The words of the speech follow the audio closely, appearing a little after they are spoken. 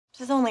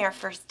This is only our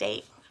first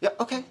date. Yeah,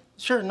 okay,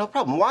 sure, no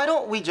problem. Why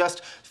don't we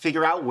just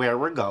figure out where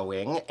we're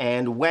going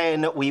and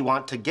when we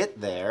want to get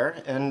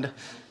there, and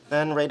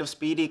then rate of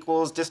speed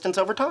equals distance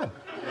over time.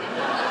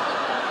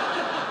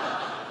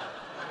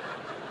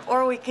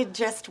 Or we could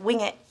just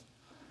wing it.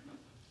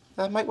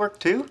 That might work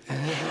too.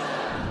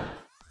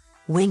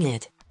 Wing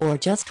it, or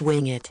just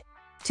wing it.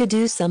 To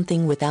do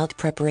something without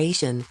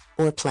preparation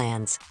or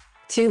plans.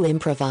 To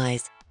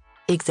improvise.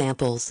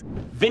 Examples.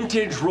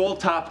 Vintage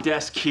roll-top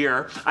desk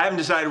here. I haven't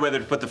decided whether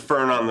to put the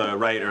fern on the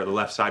right or the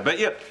left side, but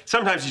yeah,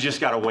 sometimes you just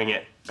gotta wing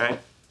it, right?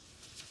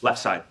 Left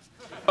side.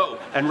 Oh,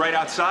 and right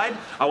outside,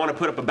 I want to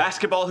put up a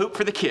basketball hoop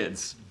for the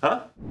kids,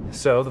 huh?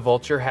 So the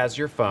Vulture has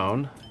your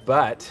phone,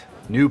 but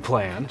new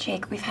plan.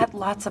 Jake, we've had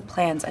lots of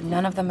plans and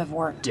none of them have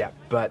worked. Yeah,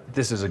 but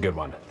this is a good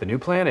one. The new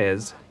plan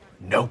is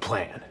no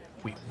plan.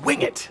 We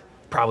wing it.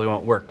 Probably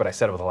won't work, but I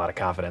said it with a lot of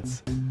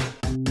confidence.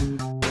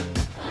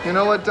 You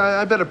know what?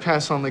 I better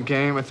pass on the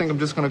game. I think I'm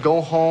just gonna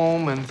go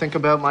home and think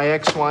about my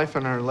ex-wife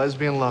and her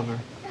lesbian lover.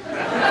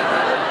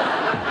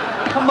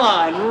 Come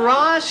on,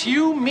 Ross,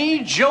 you,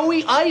 me,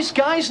 Joey, Ice,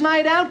 guys'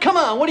 night out? Come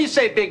on, what do you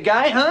say, big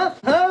guy, huh?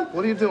 Huh?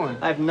 What are you doing?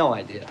 I have no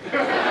idea.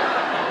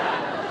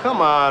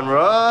 Come on,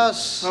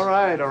 Russ. All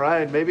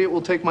right. Maybe it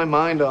will take my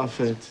mind off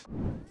it.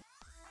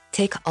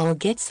 Take or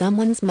get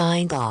someone's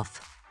mind off.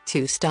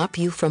 To stop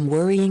you from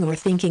worrying or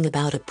thinking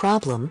about a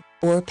problem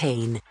or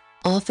pain.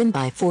 Often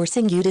by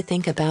forcing you to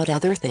think about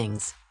other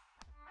things.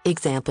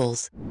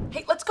 Examples.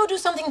 Hey, let's go do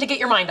something to get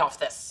your mind off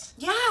this.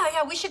 Yeah,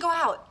 we should go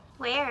out.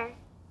 Where?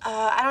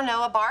 I don't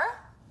know, a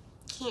bar?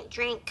 Can't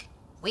drink.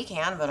 We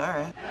can, but all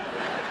right.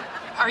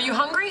 Are you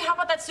hungry? How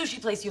about that sushi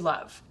place you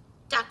love?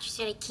 Doctor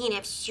said I can't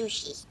have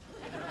sushi.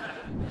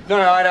 No,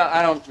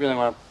 I don't really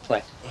want to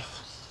play.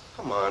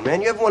 Come on,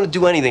 man, you haven't wanted to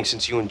do anything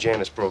since you and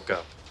Janice broke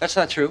up. That's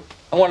not true.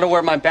 I wanted to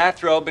wear my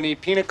bathrobe and eat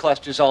peanut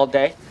clusters all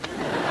day.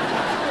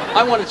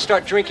 I wanted to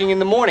start drinking in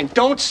the morning.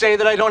 Don't say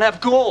that I don't have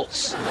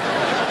goals.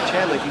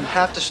 Chandler, you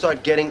have to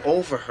start getting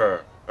over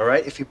her, all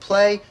right? If you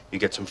play, you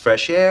get some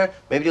fresh air,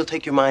 maybe you'll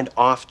take your mind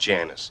off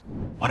Janice.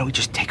 Why don't we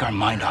just take our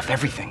mind off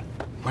everything?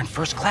 We're in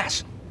first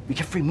class. We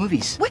get free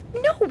movies. What?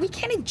 No, we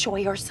can't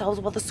enjoy ourselves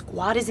while the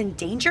squad is in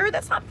danger.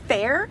 That's not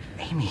fair.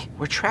 Amy,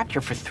 we're trapped here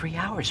for 3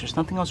 hours. There's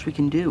nothing else we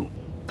can do.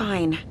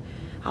 Fine.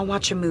 I'll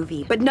watch a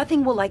movie, but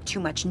nothing we'll like too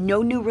much.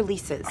 No new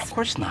releases. Of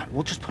course not.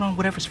 We'll just put on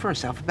whatever's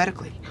first,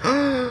 alphabetically.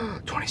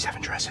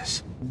 27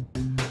 dresses.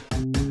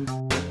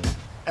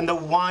 And the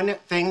one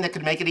thing that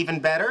could make it even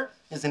better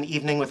is an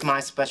evening with my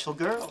special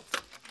girl.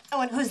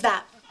 Oh, and who's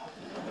that?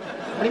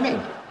 What do you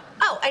mean?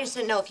 Oh, I just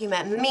didn't know if you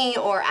meant me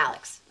or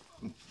Alex.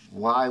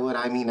 Why would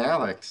I mean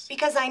Alex?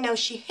 Because I know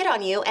she hit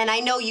on you, and I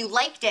know you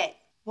liked it.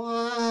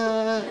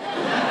 What?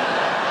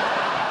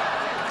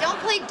 Don't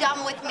play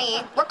dumb with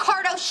me.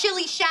 Ricardo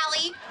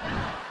shilly-shally.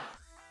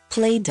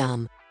 Play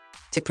dumb.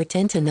 To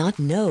pretend to not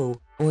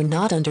know or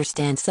not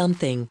understand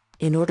something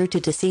in order to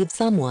deceive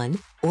someone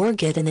or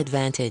get an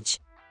advantage.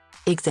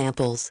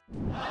 Examples.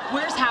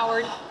 Where's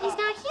Howard? He's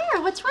not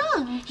here. What's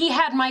wrong? He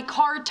had my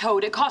car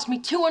towed. It cost me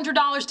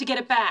 $200 to get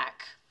it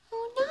back.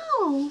 Oh,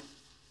 no.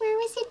 Where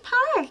was it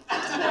parked?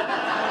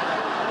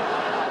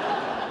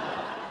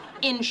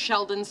 In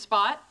Sheldon's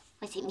spot.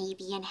 Was it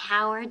maybe in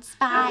Howard's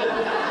spot?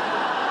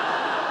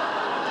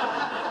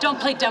 Don't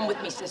play dumb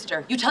with me,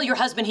 sister. You tell your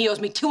husband he owes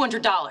me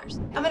 $200.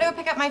 I'm gonna go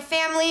pick up my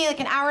family,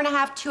 like an hour and a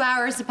half, 2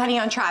 hours, depending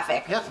on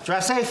traffic. Yeah,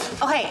 drive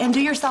safe. Okay, and do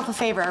yourself a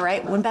favor, all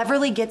right? When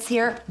Beverly gets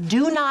here,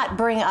 do not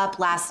bring up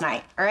last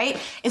night, all right?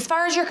 As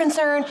far as you're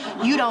concerned,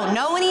 you don't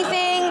know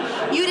anything,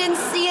 you didn't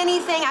see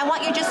anything. I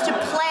want you just to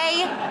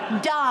play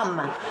dumb.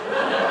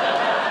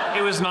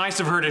 It was nice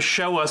of her to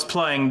show us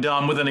playing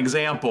dumb with an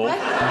example.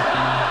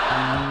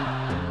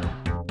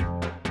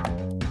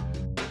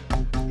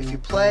 If you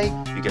play,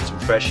 you get some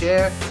fresh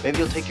air, maybe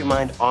you'll take your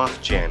mind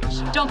off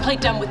Janice. Don't play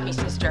dumb with me,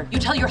 sister. You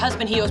tell your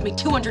husband he owes me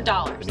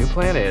 $200. The new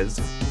plan is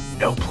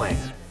no plan.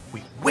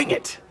 We wing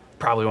it.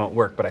 Probably won't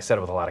work, but I said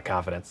it with a lot of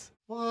confidence.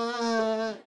 What?